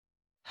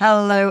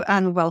Hello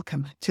and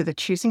welcome to the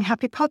Choosing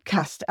Happy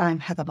podcast. I'm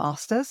Heather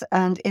Masters,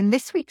 and in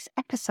this week's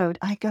episode,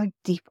 I go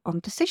deep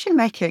on decision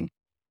making.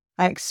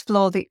 I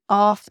explore the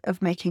art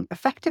of making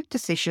effective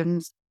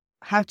decisions,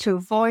 how to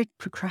avoid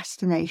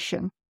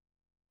procrastination,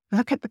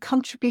 look at the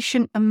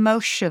contribution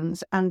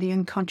emotions and the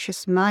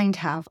unconscious mind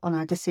have on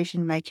our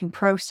decision making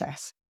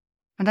process,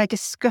 and I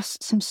discuss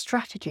some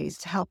strategies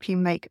to help you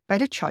make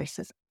better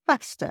choices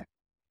faster.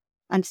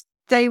 And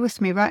stay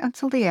with me right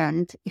until the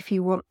end if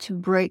you want to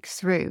break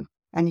through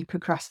any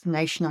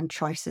procrastination on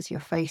choices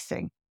you're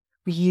facing.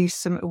 We use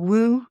some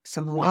woo,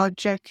 some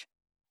logic,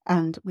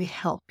 and we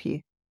help you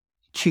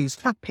choose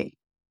happy.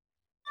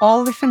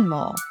 All this and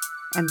more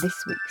in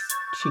this week's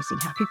Choosing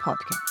Happy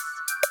podcast.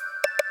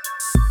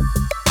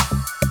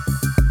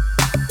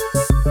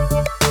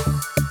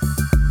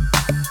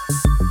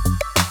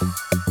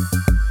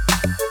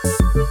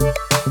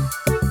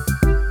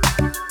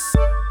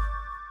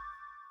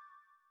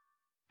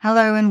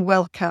 Hello and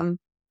welcome.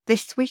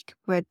 This week,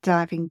 we're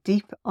diving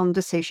deep on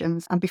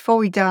decisions. And before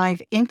we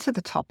dive into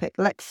the topic,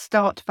 let's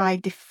start by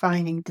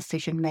defining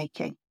decision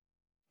making.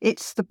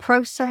 It's the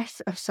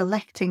process of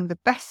selecting the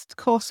best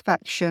course of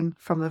action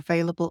from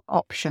available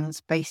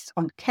options based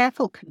on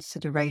careful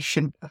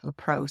consideration of the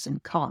pros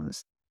and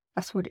cons.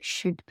 That's what it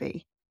should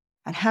be.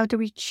 And how do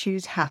we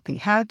choose happy?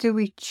 How do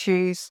we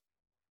choose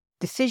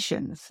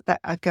decisions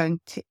that are going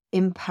to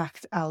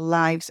impact our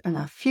lives and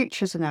our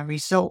futures and our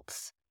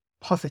results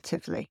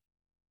positively?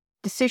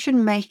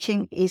 Decision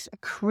making is a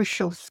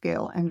crucial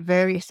skill in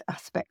various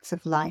aspects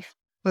of life,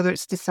 whether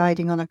it's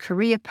deciding on a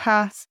career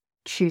path,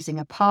 choosing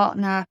a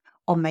partner,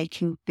 or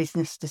making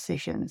business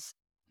decisions.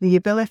 The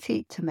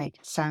ability to make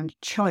sound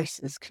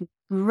choices can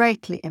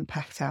greatly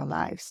impact our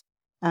lives.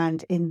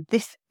 And in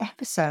this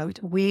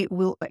episode, we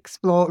will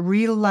explore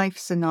real life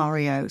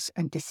scenarios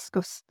and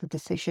discuss the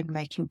decision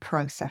making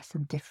process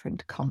in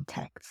different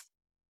contexts.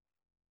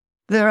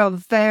 There are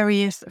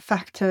various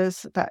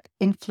factors that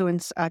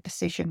influence our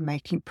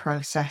decision-making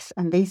process,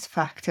 and these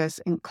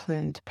factors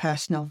include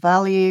personal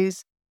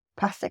values,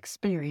 past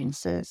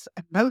experiences,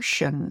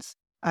 emotions,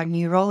 our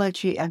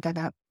neurology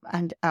and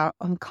our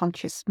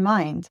unconscious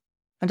mind,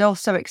 and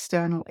also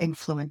external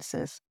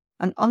influences.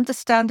 And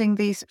understanding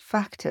these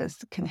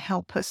factors can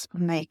help us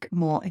make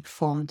more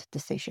informed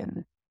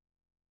decisions.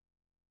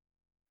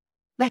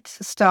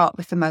 Let's start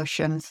with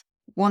emotions.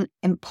 One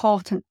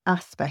important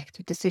aspect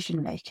of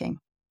decision-making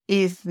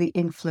is the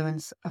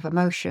influence of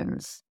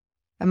emotions.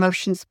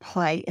 Emotions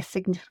play a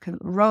significant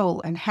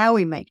role in how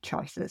we make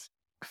choices.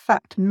 In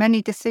fact,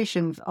 many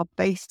decisions are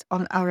based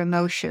on our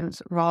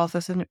emotions rather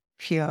than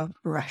pure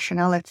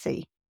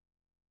rationality.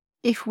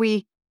 If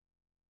we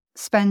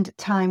spend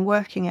time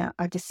working out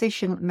our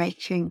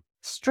decision-making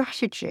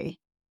strategy,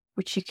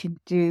 which you can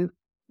do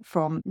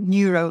from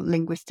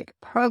neuro-linguistic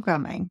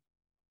programming,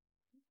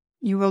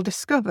 you will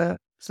discover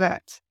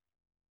that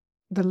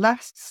the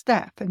last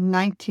step in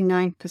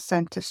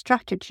 99% of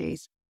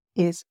strategies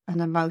is an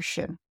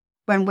emotion.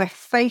 When we're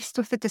faced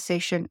with a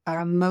decision, our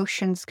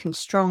emotions can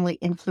strongly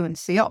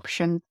influence the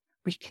option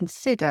we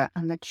consider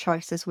and the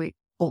choices we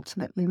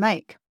ultimately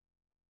make.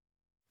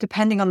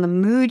 Depending on the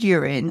mood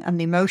you're in and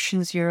the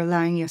emotions you're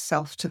allowing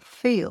yourself to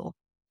feel,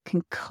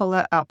 can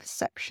colour our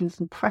perceptions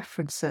and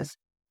preferences,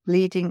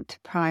 leading to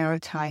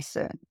prioritise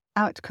certain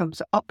outcomes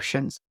or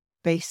options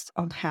based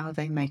on how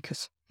they make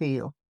us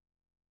feel.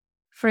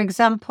 For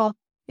example,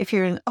 if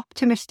you're in an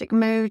optimistic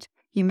mood,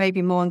 you may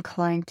be more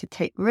inclined to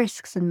take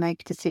risks and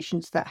make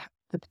decisions that have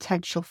the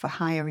potential for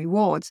higher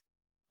rewards.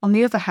 On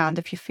the other hand,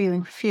 if you're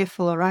feeling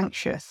fearful or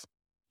anxious,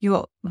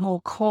 you're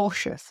more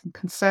cautious and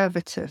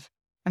conservative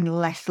and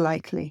less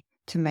likely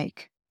to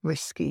make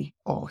risky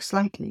or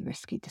slightly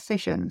risky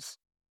decisions.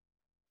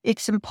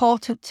 It's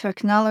important to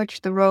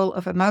acknowledge the role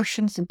of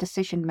emotions in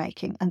decision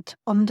making and to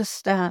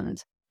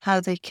understand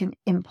how they can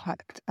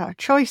impact our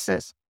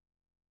choices.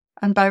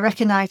 And by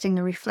recognizing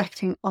and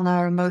reflecting on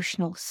our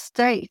emotional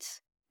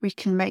state, we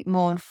can make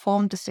more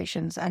informed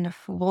decisions and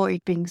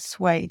avoid being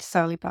swayed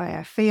solely by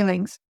our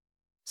feelings.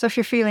 So if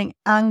you're feeling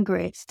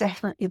angry, it's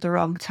definitely the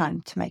wrong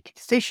time to make a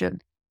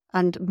decision,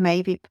 and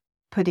maybe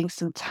putting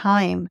some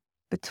time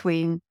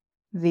between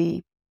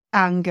the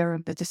anger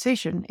and the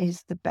decision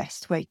is the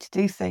best way to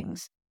do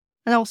things.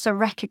 And also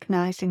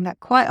recognizing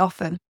that quite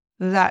often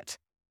that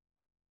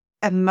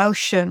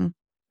emotion,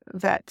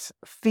 that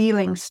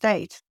feeling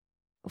state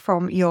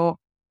from your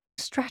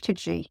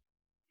strategy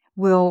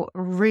will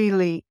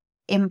really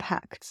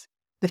impact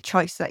the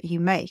choice that you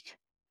make.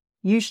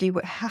 Usually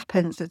what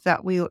happens is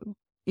that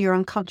your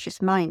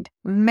unconscious mind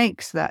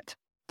makes that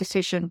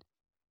decision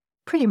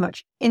pretty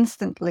much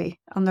instantly,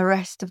 and the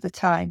rest of the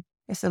time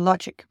is the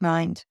logic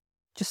mind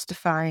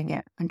justifying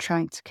it and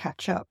trying to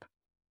catch up.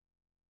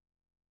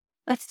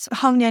 Let's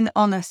hone in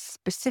on a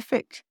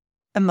specific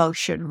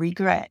emotion,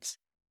 regret.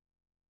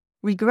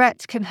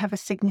 Regret can have a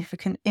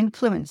significant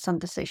influence on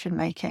decision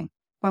making.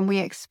 When we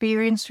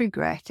experience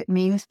regret, it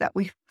means that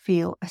we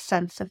feel a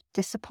sense of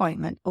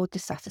disappointment or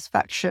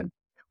dissatisfaction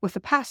with a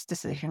past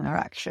decision or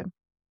action.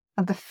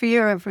 And the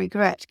fear of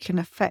regret can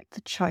affect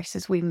the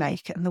choices we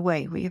make and the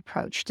way we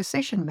approach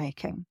decision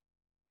making.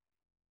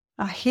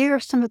 Now, here are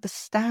some of the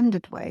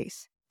standard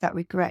ways that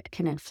regret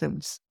can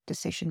influence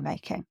decision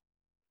making.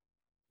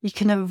 You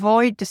can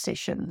avoid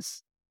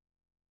decisions.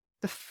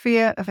 The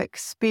fear of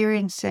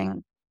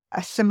experiencing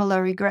a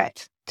similar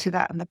regret to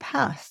that in the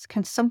past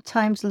can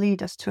sometimes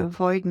lead us to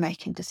avoid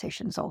making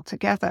decisions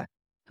altogether.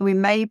 We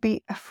may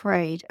be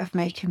afraid of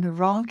making the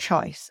wrong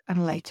choice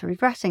and later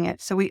regretting it,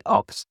 so we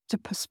opt to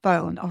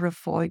postpone or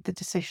avoid the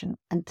decision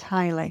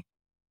entirely.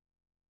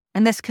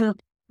 And this can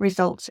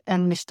result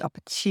in missed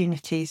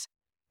opportunities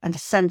and a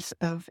sense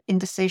of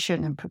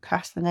indecision and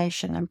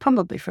procrastination and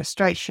probably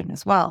frustration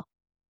as well.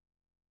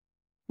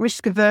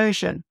 Risk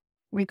aversion.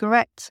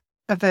 Regret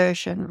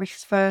aversion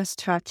refers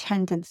to our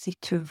tendency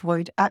to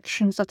avoid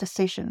actions or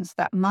decisions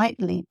that might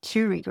lead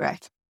to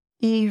regret,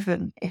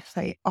 even if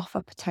they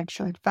offer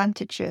potential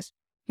advantages.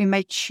 We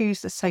may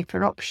choose the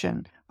safer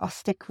option or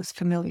stick with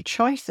familiar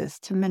choices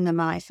to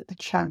minimize the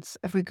chance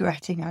of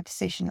regretting our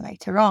decision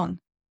later on.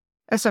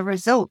 As a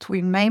result,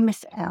 we may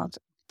miss out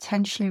on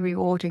potentially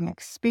rewarding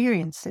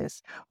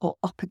experiences or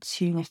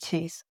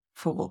opportunities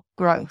for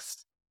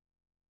growth.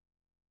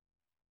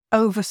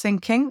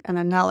 Overthinking and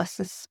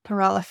analysis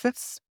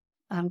paralysis.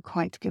 I'm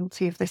quite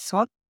guilty of this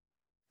one.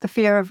 The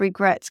fear of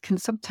regret can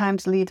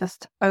sometimes lead us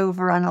to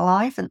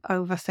overanalyze and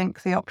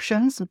overthink the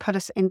options and put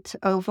us into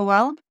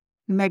overwhelm.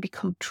 We may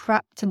become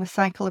trapped in a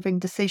cycle of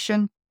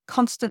indecision,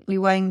 constantly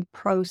weighing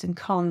pros and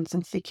cons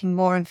and seeking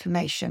more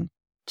information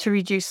to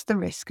reduce the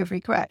risk of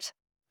regret.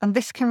 And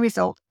this can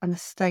result in a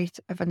state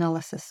of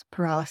analysis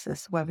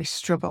paralysis where we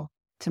struggle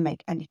to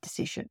make any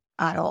decision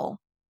at all.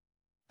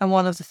 And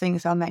one of the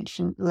things I'll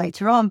mention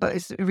later on, but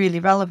is really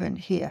relevant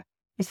here,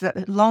 is that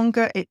the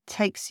longer it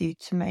takes you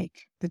to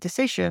make the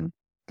decision,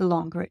 the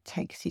longer it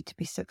takes you to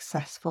be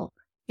successful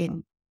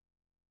in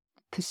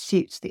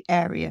pursuits, the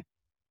area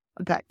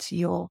that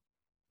you're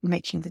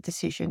making the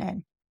decision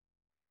in.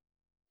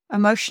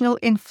 Emotional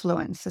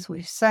influence. As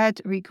we've said,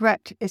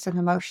 regret is an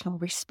emotional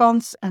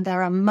response, and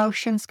our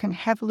emotions can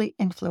heavily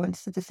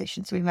influence the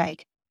decisions we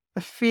make.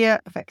 The fear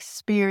of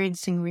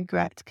experiencing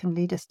regret can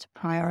lead us to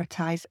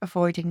prioritize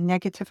avoiding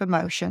negative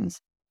emotions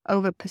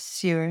over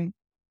pursuing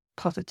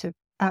positive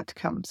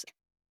outcomes.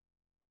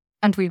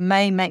 And we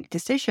may make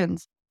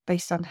decisions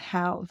based on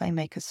how they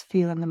make us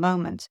feel in the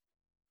moment,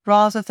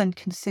 rather than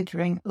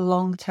considering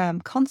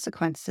long-term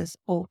consequences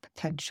or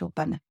potential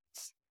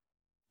benefits.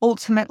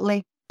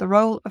 Ultimately, the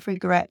role of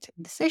regret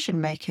in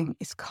decision-making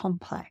is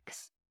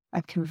complex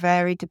and can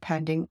vary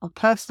depending on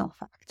personal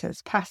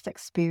factors, past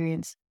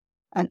experience,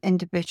 and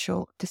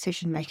individual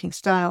decision-making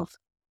styles.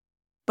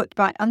 But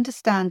by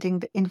understanding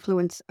the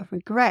influence of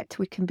regret,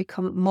 we can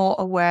become more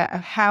aware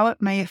of how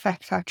it may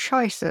affect our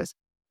choices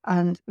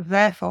and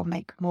therefore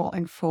make more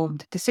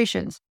informed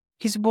decisions.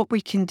 Because what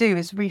we can do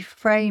is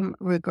reframe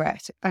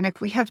regret. And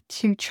if we have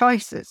two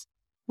choices,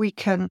 we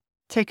can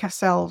take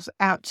ourselves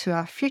out to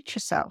our future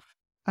self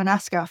and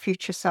ask our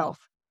future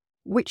self,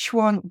 which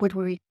one would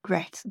we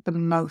regret the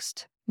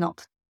most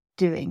not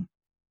doing?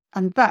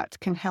 And that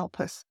can help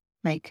us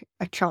make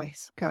a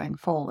choice going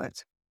forward.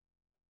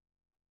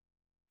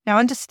 Now,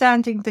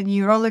 understanding the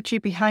neurology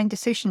behind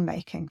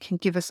decision-making can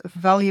give us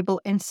valuable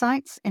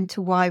insights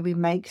into why we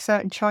make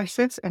certain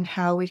choices and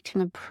how we can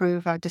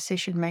improve our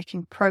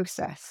decision-making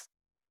process.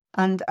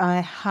 And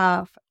I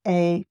have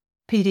a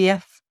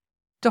PDF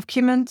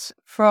document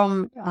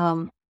from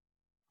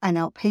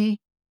NLP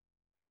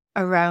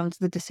around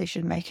the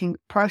decision-making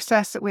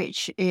process,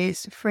 which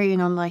is free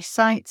and on my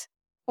site.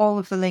 All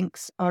of the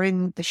links are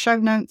in the show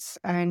notes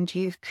and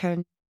you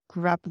can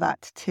grab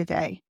that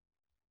today.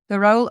 The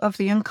role of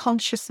the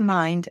unconscious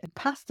mind and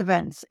past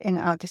events in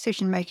our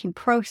decision-making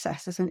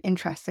process is an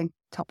interesting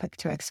topic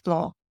to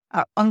explore.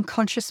 Our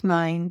unconscious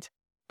mind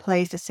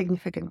plays a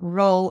significant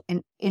role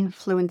in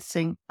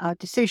influencing our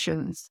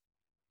decisions,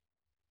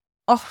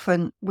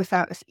 often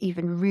without us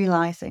even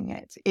realizing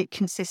it. It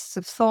consists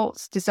of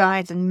thoughts,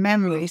 desires, and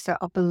memories that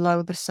are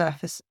below the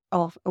surface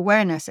of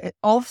awareness. It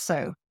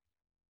also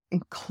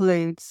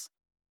includes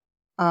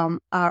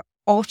our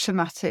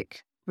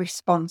automatic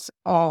response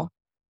or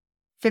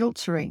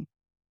filtering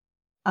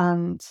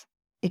and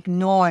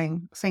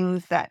ignoring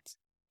things that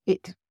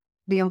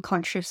the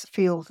unconscious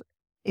feels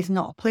is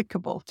not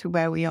applicable to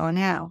where we are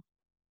now.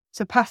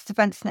 So past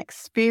events and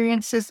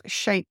experiences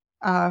shape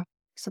our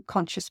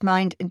subconscious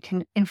mind and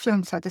can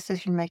influence our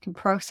decision-making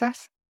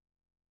process.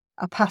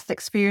 Our past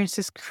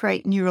experiences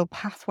create neural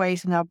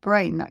pathways in our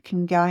brain that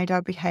can guide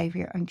our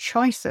behavior and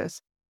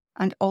choices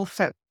and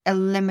also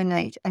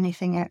eliminate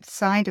anything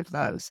outside of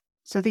those.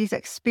 So these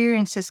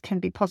experiences can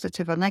be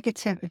positive or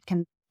negative. It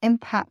can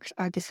impact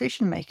our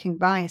decision-making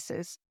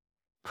biases,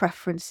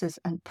 preferences,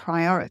 and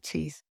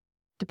priorities,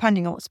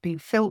 depending on what's being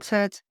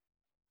filtered,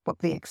 what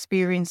the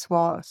experience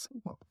was,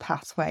 what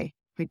pathway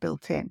we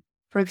built in.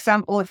 For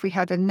example, if we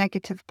had a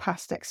negative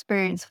past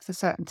experience with a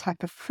certain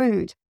type of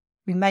food,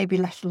 we may be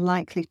less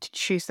likely to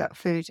choose that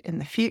food in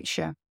the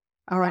future.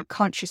 Our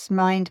unconscious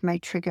mind may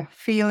trigger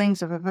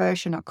feelings of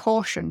aversion or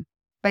caution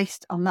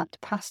based on that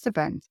past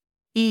event,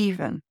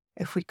 even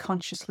if we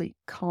consciously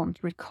can't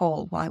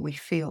recall why we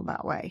feel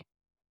that way.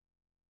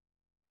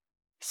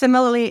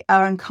 Similarly,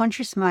 our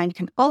unconscious mind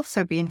can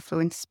also be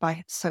influenced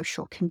by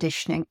social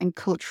conditioning and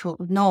cultural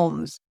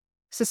norms.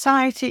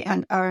 Society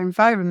and our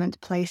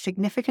environment play a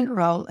significant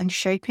role in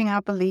shaping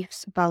our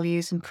beliefs,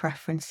 values, and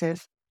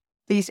preferences.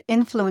 These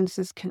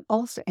influences can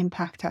also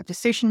impact our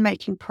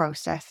decision-making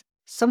process,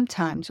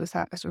 sometimes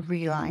without us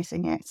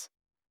realizing it.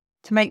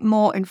 To make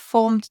more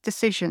informed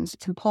decisions,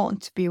 it's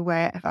important to be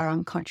aware of our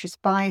unconscious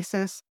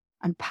biases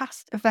and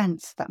past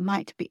events that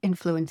might be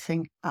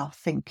influencing our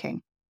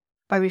thinking.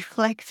 By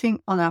reflecting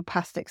on our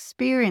past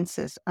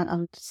experiences and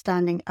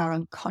understanding our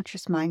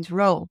unconscious mind's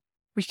role,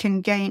 we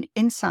can gain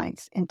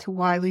insights into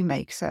why we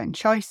make certain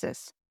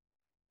choices.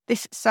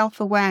 This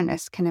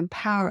self-awareness can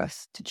empower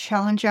us to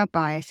challenge our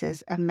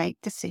biases and make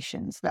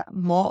decisions that are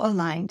more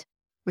aligned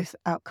with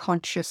our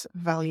conscious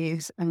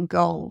values and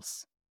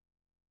goals.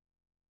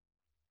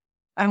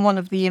 And one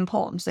of the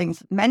important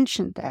things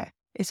mentioned there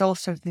is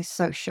also the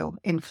social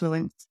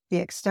influence, the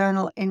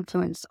external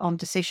influence on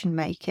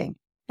decision-making,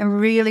 and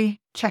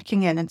really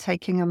checking in and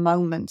taking a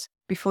moment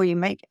before you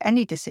make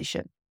any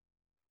decision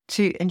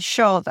to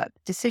ensure that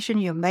the decision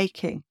you're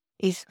making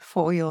is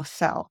for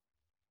yourself.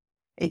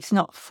 It's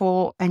not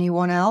for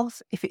anyone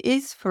else. If it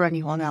is for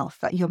anyone else,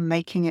 that you're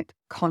making it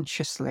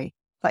consciously,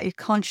 that you're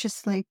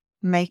consciously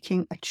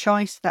making a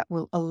choice that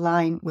will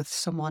align with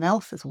someone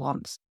else's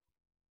wants,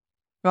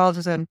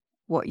 rather than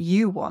what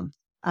you want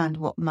and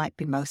what might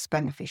be most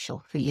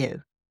beneficial for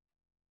you.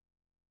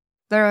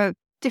 There are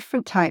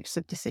different types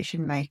of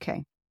decision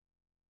making.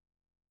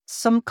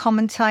 Some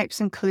common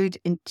types include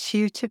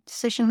intuitive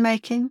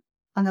decision-making,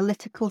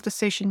 analytical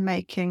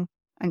decision-making,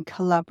 and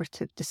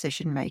collaborative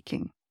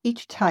decision-making.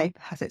 Each type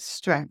has its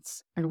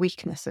strengths and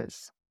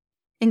weaknesses.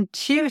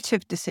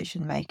 Intuitive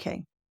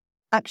decision-making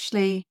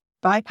actually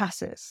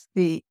bypasses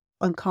the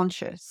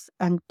unconscious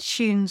and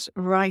tunes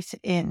right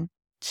in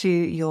to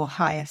your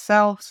higher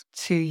self,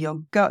 to your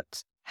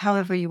gut,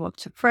 however you want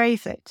to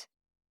phrase it.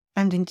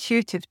 And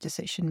intuitive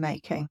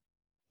decision-making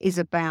is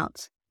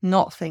about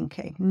not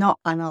thinking, not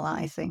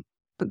analyzing,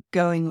 but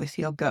going with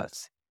your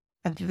gut.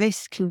 And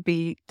this can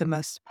be the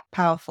most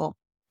powerful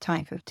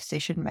type of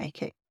decision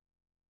making.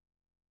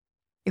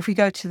 If we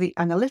go to the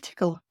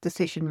analytical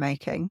decision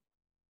making,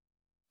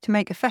 to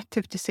make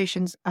effective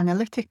decisions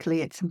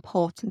analytically, it's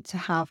important to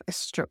have a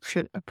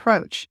structured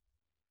approach.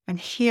 And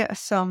here are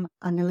some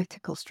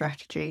analytical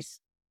strategies.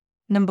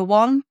 Number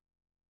 1,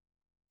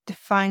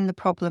 define the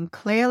problem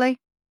clearly.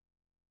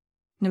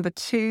 Number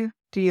 2,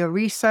 do your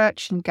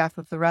research and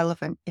gather the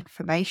relevant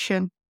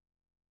information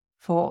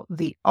for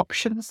the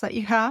options that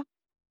you have.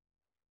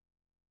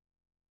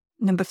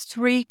 Number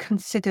 3,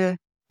 consider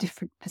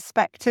different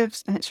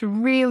perspectives. And it's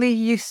really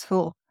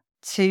useful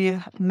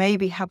to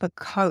maybe have a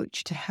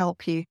coach to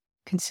help you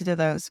consider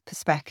those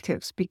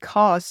perspectives,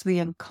 because the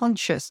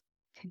unconscious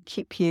can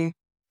keep you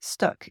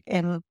stuck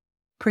in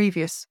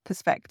previous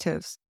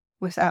perspectives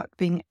without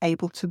being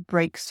able to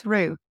break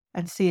through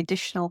and see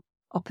additional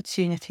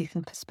opportunities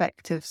and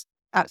perspectives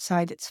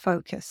outside its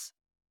focus.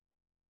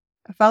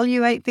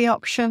 Evaluate the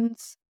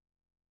options.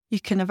 You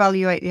can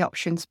evaluate the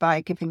options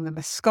by giving them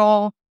a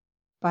score,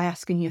 by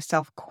asking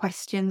yourself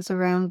questions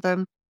around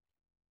them,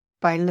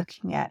 by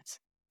looking at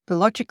the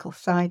logical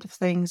side of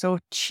things, or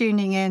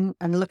tuning in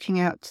and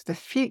looking out to the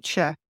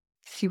future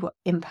to see what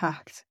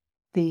impact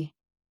the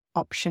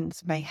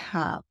options may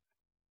have.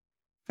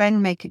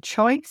 Then make a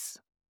choice.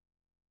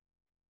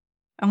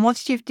 And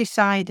once you've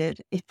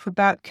decided, it's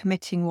about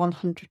committing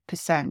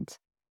 100%.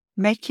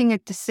 Making a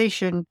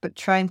decision but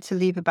trying to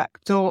leave a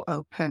back door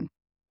open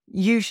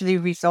usually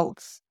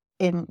results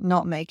in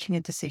not making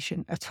a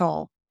decision at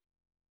all.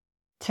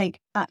 Take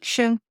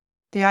action.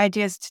 The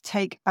idea is to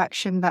take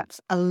action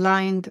that's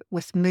aligned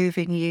with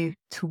moving you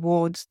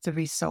towards the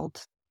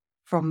result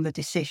from the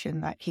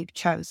decision that you've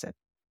chosen.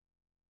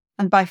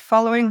 And by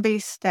following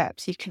these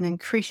steps, you can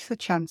increase the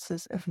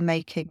chances of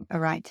making a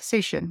right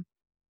decision.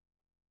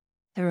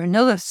 There are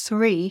another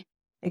 3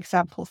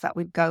 examples that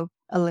we go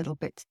a little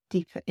bit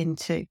deeper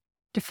into.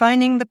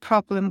 Defining the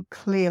problem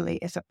clearly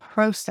is a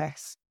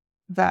process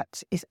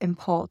that is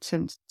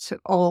important to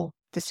all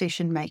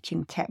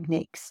decision-making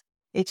techniques.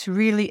 It's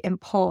really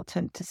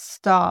important to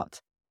start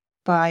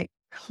by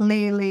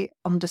clearly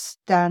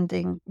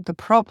understanding the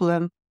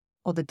problem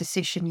or the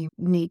decision you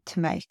need to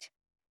make.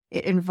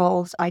 It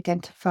involves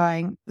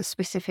identifying the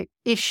specific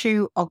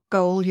issue or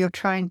goal you're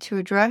trying to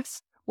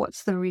address.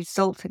 What's the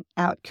resultant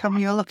outcome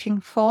you're looking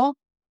for?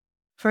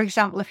 For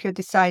example, if you're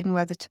deciding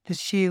whether to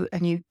pursue a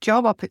new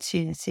job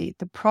opportunity,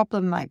 the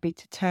problem might be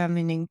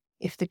determining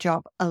if the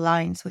job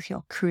aligns with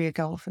your career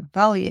goals and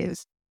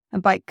values.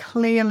 And by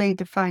clearly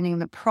defining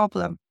the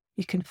problem,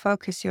 you can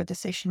focus your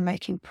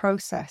decision-making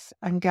process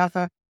and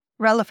gather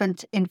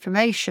relevant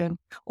information,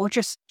 or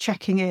just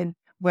checking in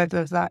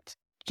whether that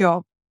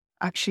job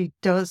actually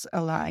does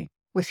align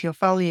with your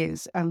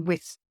values and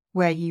with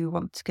where you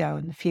want to go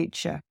in the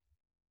future.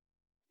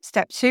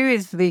 Step 2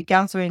 is the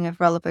gathering of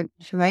relevant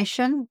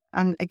information.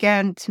 And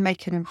again, to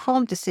make an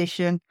informed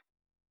decision,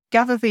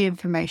 gather the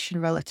information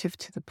relative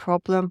to the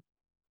problem.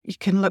 You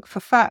can look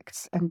for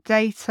facts and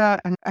data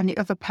and any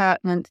other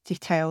pertinent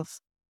details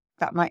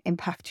that might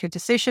impact your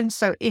decision.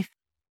 So if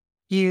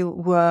you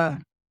were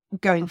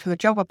going for the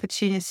job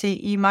opportunity,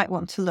 you might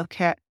want to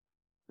look at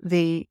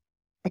the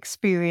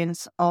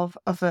experience of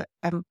other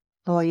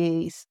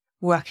employees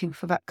working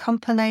for that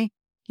company.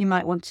 You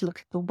might want to look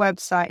at the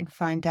website and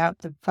find out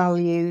the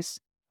values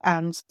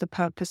and the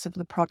purpose of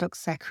the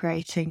products they're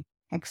creating,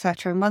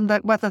 etc.,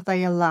 and whether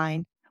they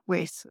align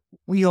with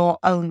your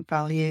own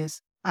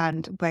values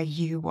and where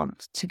you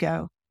want to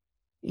go.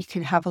 You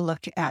can have a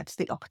look at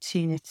the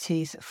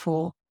opportunities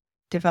for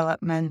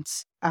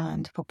development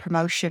and for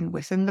promotion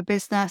within the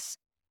business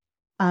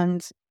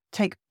and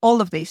take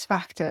all of these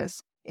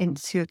factors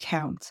into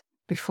account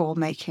before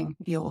making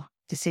your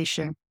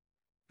decision.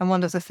 And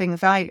one of the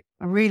things I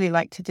really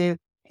like to do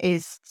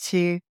is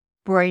to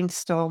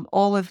brainstorm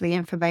all of the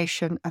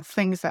information and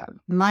things that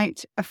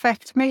might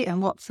affect me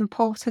and what's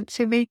important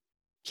to me,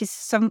 because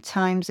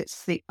sometimes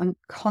it's the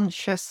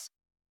unconscious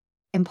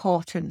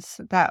importance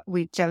that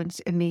we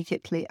don't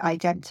immediately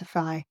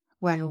identify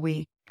when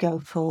we go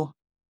for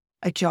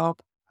a job.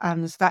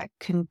 And that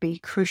can be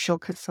crucial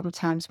because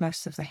sometimes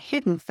most of the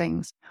hidden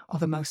things are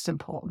the most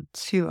important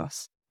to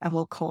us and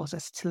will cause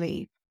us to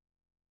leave.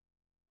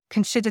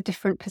 Consider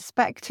different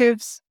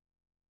perspectives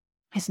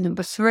is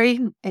number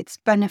 3. It's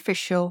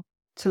beneficial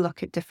to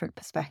look at different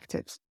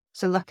perspectives.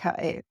 So look at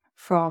it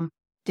from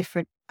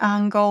different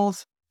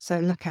angles. So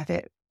look at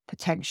it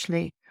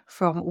potentially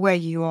from where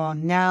you are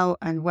now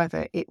and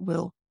whether it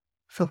will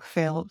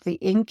fulfill the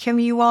income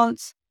you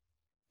want,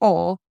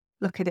 or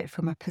look at it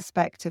from a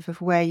perspective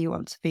of where you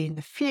want to be in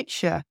the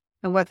future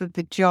and whether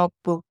the job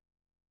will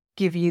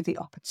give you the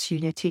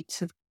opportunity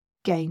to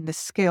gain the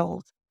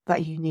skills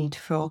that you need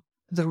for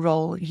the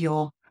role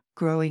you're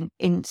growing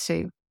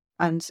into,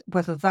 and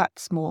whether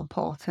that's more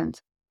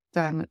important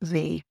than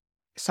the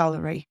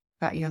salary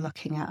that you're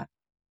looking at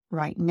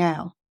right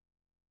now.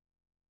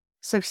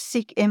 So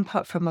seek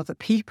input from other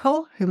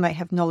people who may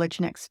have knowledge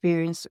and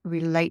experience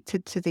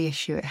related to the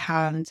issue at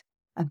hand.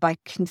 And by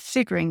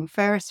considering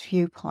various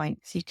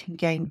viewpoints, you can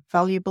gain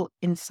valuable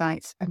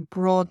insights and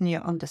broaden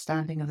your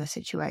understanding of the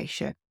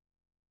situation.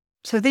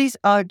 So these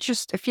are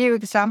just a few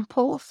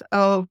examples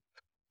of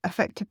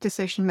effective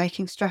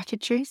decision-making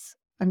strategies.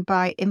 And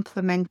by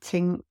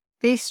implementing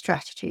these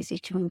strategies, you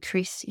can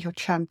increase your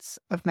chance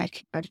of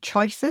making better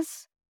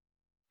choices.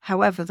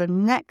 However, the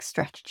next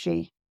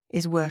strategy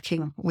is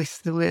working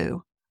with the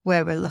woo,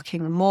 where we're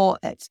looking more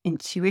at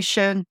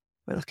intuition,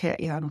 we're looking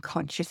at your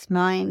unconscious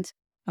mind,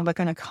 and we're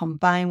going to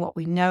combine what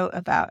we know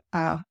about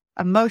our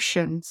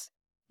emotions,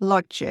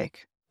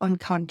 logic,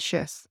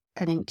 unconscious,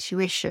 and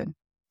intuition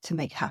to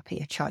make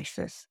happier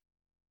choices.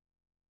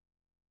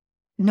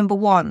 Number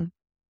 1,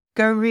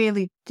 go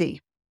really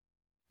deep.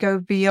 Go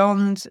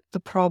beyond the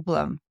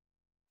problem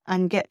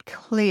and get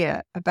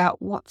clear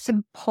about what's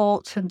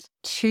important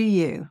to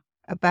you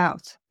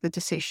about the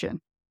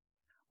decision.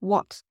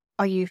 What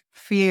are you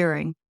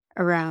fearing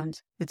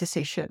around the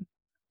decision?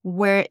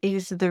 Where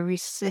is the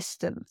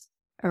resistance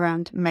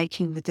around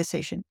making the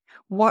decision?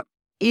 What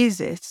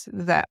is it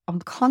that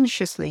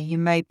unconsciously you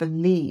may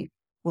believe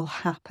will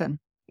happen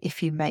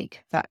if you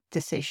make that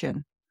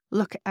decision?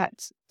 Look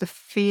at the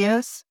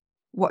fears,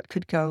 what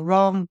could go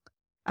wrong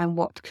and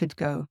what could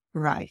go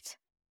right.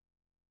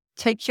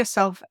 Take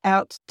yourself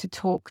out to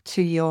talk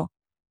to your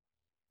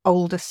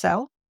older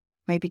self,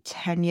 maybe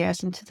 10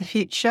 years into the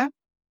future,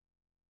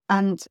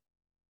 and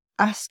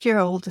ask your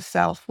older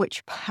self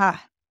which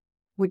path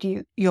would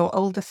your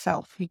older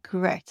self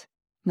regret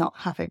not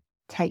having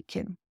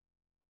taken.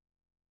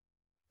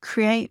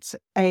 Create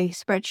a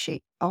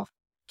spreadsheet of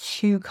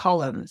 2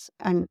 columns,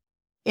 and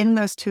in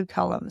those 2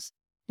 columns,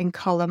 in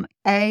column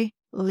A,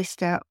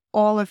 list out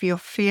all of your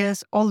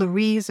fears, all the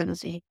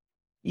reasons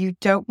you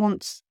don't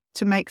want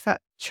to make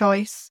that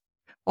choice,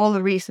 all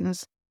the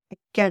reasons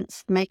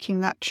against making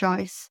that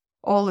choice,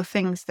 all the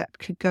things that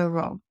could go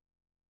wrong.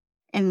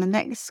 In the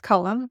next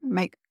column,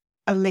 make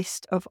a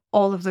list of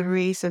all of the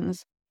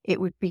reasons it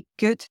would be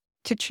good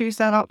to choose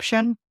that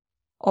option,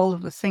 all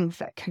of the things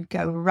that could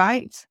go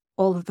right,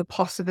 all of the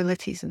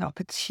possibilities and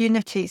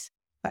opportunities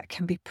that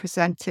can be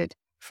presented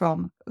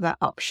from that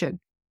option,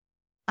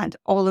 and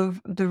all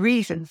of the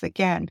reasons,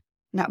 again,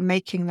 that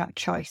making that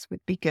choice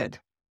would be good.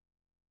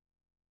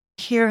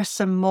 Here are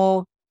some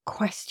more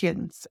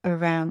questions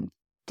around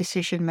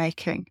decision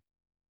making.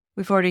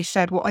 We've already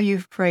said, what are you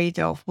afraid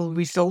of will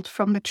result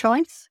from the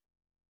choice?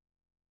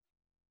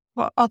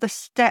 What are the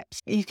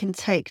steps you can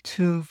take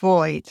to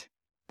avoid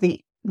the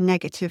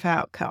negative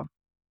outcome?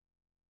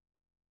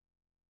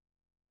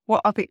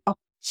 What are the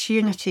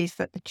opportunities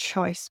that the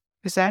choice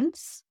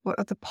presents? What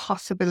are the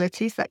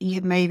possibilities that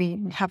you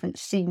maybe haven't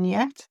seen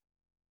yet?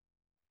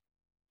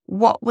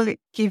 What will it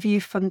give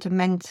you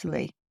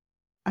fundamentally?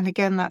 And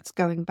again, that's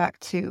going back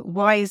to,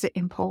 why is it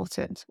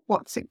important?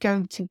 What's it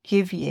going to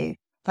give you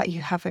that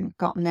you haven't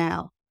got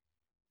now?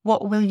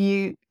 What will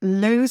you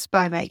lose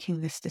by making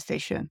this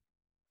decision?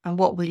 And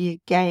what will you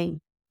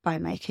gain by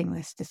making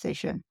this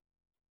decision?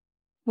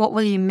 What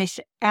will you miss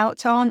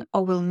out on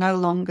or will no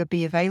longer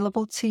be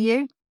available to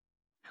you?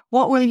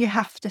 What will you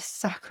have to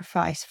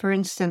sacrifice? For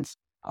instance,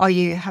 are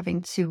you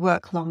having to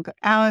work longer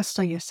hours,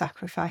 so you're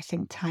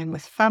sacrificing time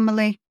with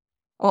family?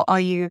 Or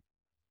are you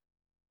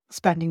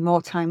spending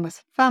more time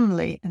with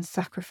family and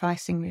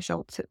sacrificing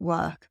results at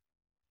work?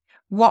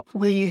 What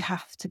will you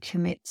have to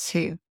commit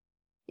to?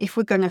 If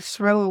we're going to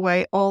throw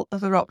away all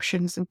other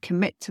options and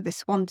commit to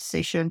this one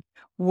decision,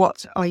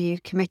 what are you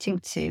committing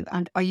to?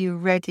 And are you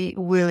ready,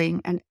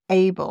 willing, and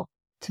able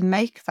to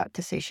make that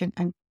decision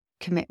and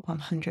commit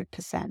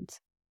 100%?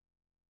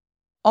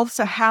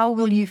 Also, how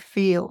will you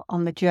feel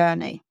on the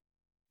journey?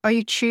 Are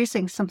you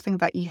choosing something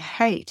that you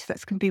hate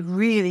that's going to be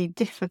really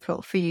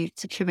difficult for you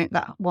to commit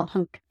that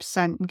 100%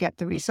 and get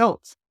the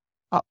results?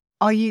 Or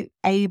are you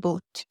able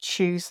to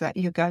choose that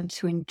you're going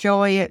to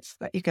enjoy it,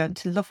 that you're going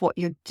to love what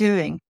you're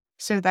doing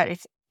so that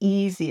it's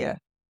easier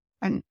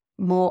and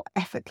more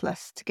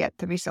effortless to get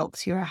the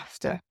results you're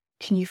after?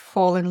 Can you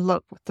fall in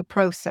love with the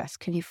process?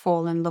 Can you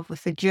fall in love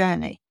with the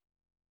journey?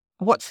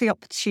 What's the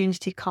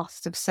opportunity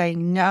cost of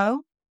saying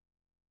no?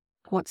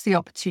 What's the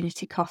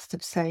opportunity cost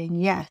of saying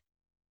yes?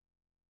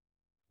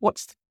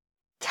 What's the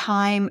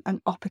time and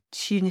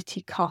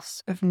opportunity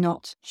cost of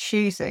not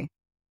choosing?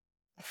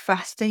 The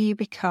faster you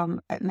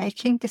become at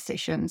making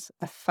decisions,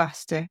 the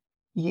faster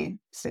you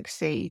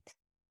succeed.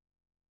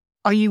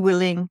 Are you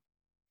willing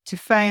to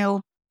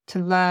fail, to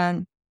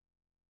learn,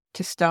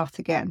 to start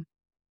again?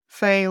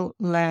 Fail,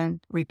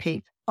 learn,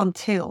 repeat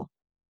until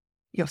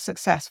you're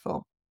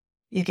successful,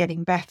 you're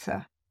getting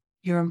better,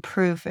 you're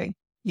improving,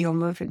 you're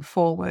moving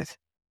forward.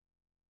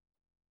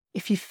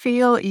 If you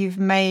feel you've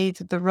made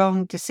the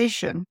wrong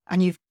decision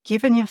and you've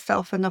given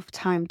yourself enough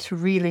time to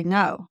really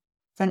know,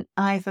 then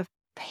either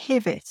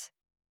pivot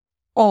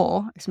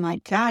or, as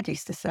my dad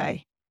used to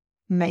say,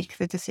 make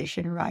the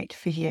decision right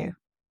for you.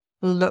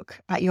 Look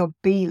at your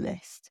B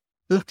list.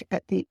 Look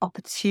at the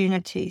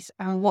opportunities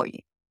and what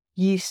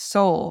you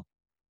saw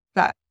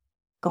that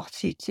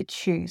got you to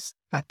choose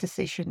that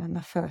decision in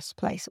the first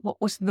place. What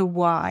was the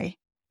why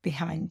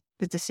behind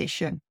the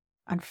decision?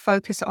 And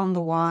focus on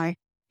the why,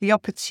 the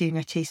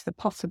opportunities, the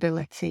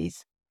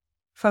possibilities.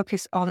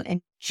 Focus on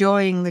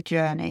enjoying the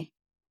journey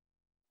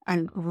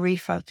and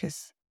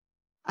refocus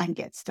and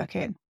get stuck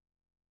in.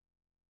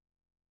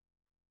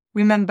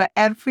 Remember,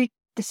 every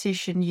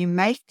decision you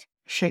make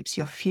shapes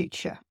your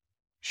future,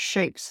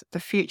 shapes the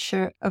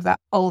future of that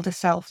older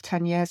self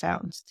 10 years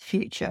out into the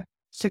future.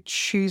 So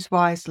choose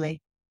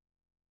wisely.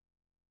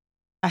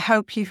 I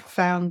hope you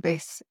found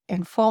this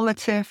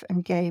informative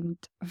and gained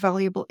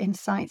valuable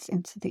insights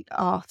into the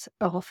art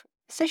of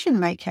decision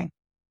making.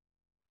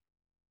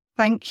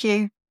 Thank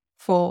you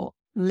for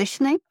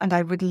listening, and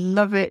I would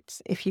love it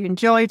if you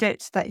enjoyed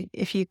it, that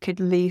if you could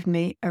leave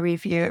me a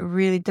review. It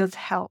really does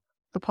help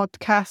the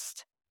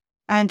podcast.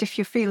 And if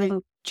you're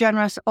feeling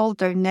generous, all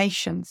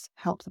donations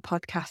help the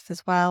podcast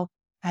as well.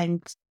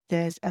 And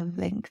there's a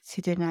link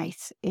to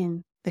donate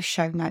in the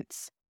show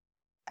notes.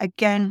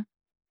 Again,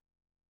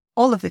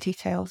 all of the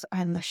details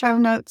are in the show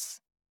notes.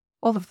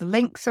 All of the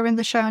links are in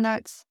the show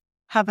notes.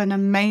 Have an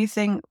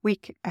amazing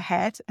week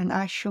ahead, and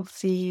I shall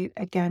see you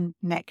again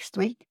next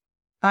week.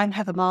 I'm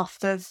Heather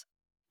Masters,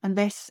 and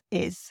this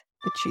is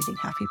the Choosing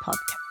Happy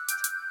podcast.